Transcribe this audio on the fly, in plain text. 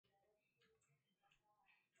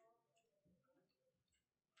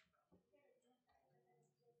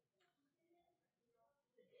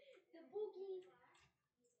boogie.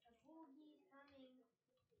 The boogie's coming.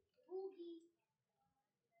 Boogie.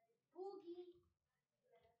 Boogie.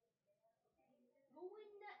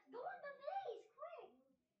 Go in the base, quick.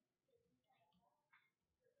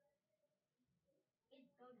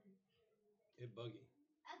 It's buggy. It buggy.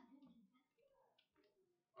 A boogie.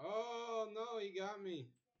 Oh no, he got me.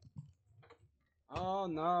 Oh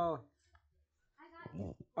no. I got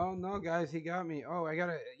you. Oh no, guys, he got me. Oh, I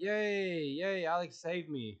gotta. Yay, yay, Alex saved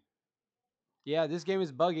me. Yeah, this game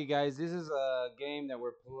is buggy, guys. This is a game that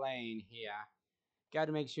we're playing here.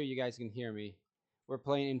 Gotta make sure you guys can hear me. We're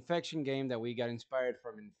playing infection game that we got inspired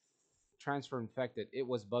from Transfer Infected. It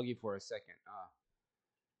was buggy for a second.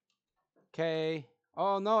 Okay.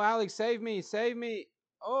 Oh no, Alex, save me, save me.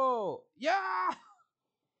 Oh, yeah.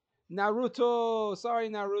 Naruto. Sorry,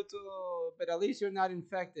 Naruto. But at least you're not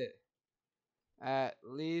infected. At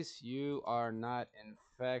least you are not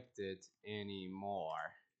infected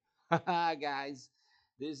anymore. Guys,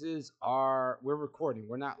 this is we're recording.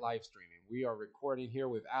 We're not live streaming. We are recording here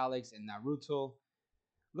with Alex and Naruto.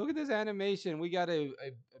 Look at this animation. We got a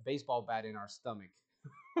baseball bat in our stomach.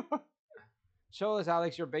 Show us,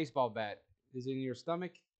 Alex, your baseball bat. Is it in your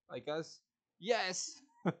stomach like us? Yes.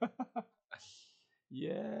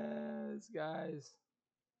 Yes, guys.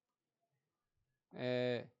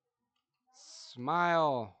 Uh,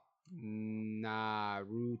 Smile, Naruto.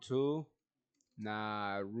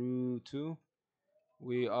 Naruto.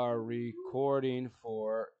 We are recording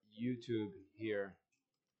for YouTube here.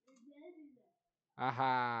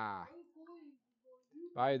 Aha.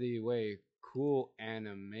 By the way, cool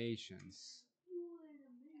animations.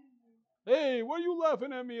 Hey, why are you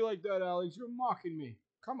laughing at me like that, Alex? You're mocking me.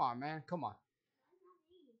 Come on, man. Come on.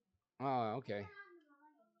 Oh, okay.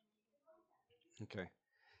 Okay.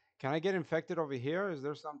 Can I get infected over here? Is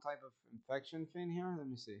there some type of infection thing here? Let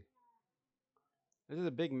me see. This is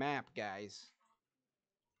a big map, guys.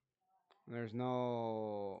 There's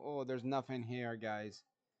no... Oh, there's nothing here, guys.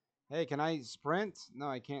 Hey, can I sprint? No,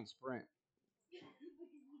 I can't sprint.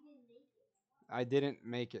 I didn't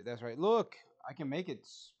make it. That's right. Look, I can make it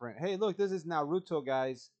sprint. Hey, look, this is Naruto,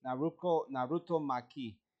 guys. Naruto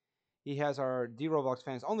Maki. He has our Dee Roblox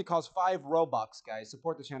fans. Only costs 5 Robux, guys.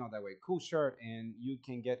 Support the channel that way. Cool shirt, and you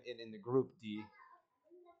can get it in the group, D.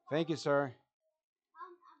 Thank you, sir.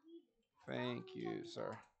 Thank you,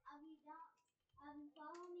 sir.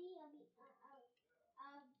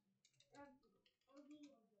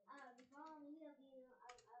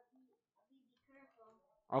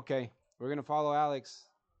 Okay, we're gonna follow Alex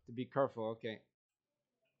to be careful. Okay.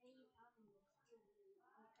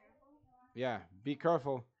 Yeah, be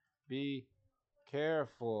careful. Be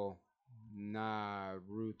careful,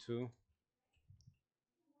 Naruto.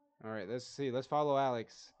 All right, let's see. Let's follow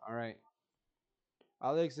Alex. All right.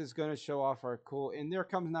 Alex is going to show off our cool. And there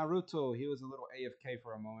comes Naruto. He was a little AFK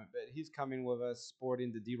for a moment, but he's coming with us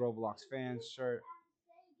sporting the Dee Roblox fans shirt.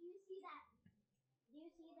 Do you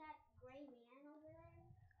see that gray man over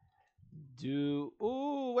there?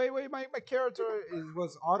 Ooh, wait, my character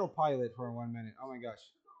was autopilot for 1 minute. Oh my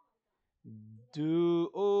gosh. Do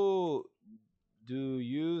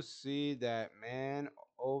you see that man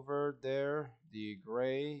over there? The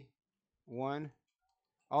gray one?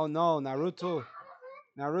 Oh no, Naruto.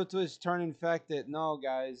 Naruto is turned infected. No,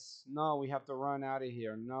 guys. No, we have to run out of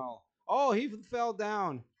here. No. Oh, he fell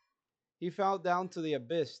down. He fell down to the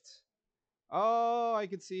abyss. Oh, I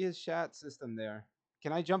could see his chat system there.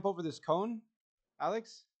 Can I jump over this cone,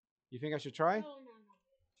 Alex? You think I should try? No.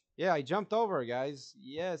 Yeah, I jumped over, guys.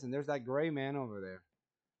 Yes, and there's that gray man over there.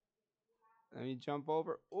 Let me jump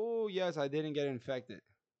over. Oh, yes, I didn't get infected.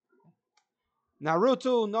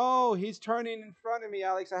 Naruto, no, he's turning in front of me,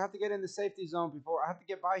 Alex. I have to get in the safety zone before I have to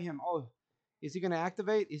get by him. Oh, is he gonna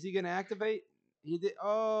activate? Is he gonna activate? He did.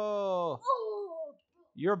 Oh,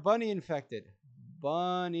 you're bunny infected.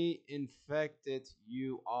 Bunny infected,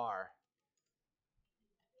 you are.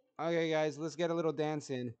 Okay, guys, let's get a little dance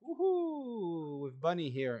in. Woohoo! With Bunny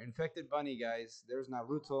here, infected Bunny, guys. There's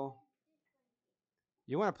Naruto.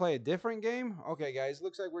 You want to play a different game? Okay, guys,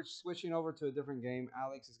 looks like we're switching over to a different game.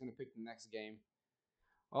 Alex is gonna pick the next game.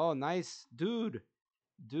 Oh, nice, dude.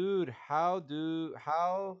 How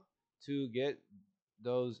to get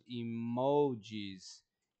those emojis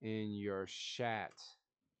in your chat?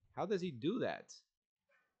 How does he do that?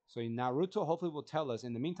 So Naruto hopefully will tell us.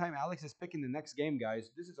 In the meantime, Alex is picking the next game,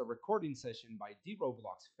 guys. This is a recording session by Dee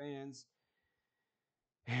Roblox fans.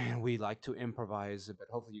 And we like to improvise, but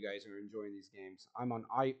hopefully you guys are enjoying these games. I'm on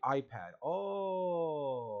iPad.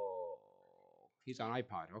 Oh, he's on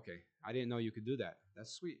iPod. Okay, I didn't know you could do that.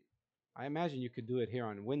 That's sweet. I imagine you could do it here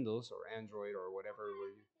on Windows or Android or whatever.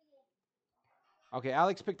 Okay,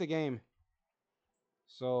 Alex picked a game.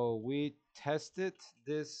 So we tested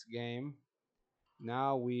this game.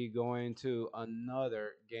 Now we go into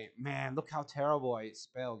another game. Man, look how terrible I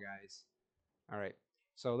spell, guys. All right.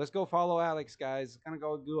 So let's go follow Alex, guys. Gonna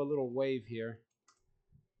go do a little wave here.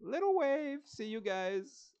 Little wave. See you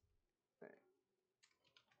guys.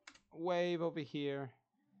 Wave over here.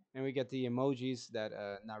 And we get the emojis that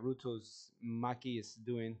Naruto's Maki is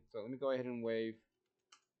doing. So let me go ahead and wave.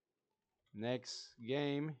 Next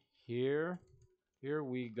game. Here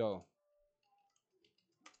we go.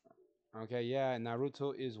 Okay, yeah,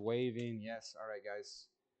 Naruto is waving. Yes, all right, guys.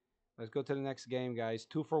 Let's go to the next game, guys.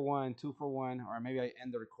 2 for 1, 2 for 1. Or maybe I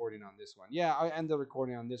end the recording on this one. Yeah, I'll end the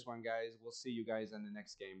recording on this one, guys. We'll see you guys in the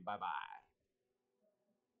next game. Bye-bye.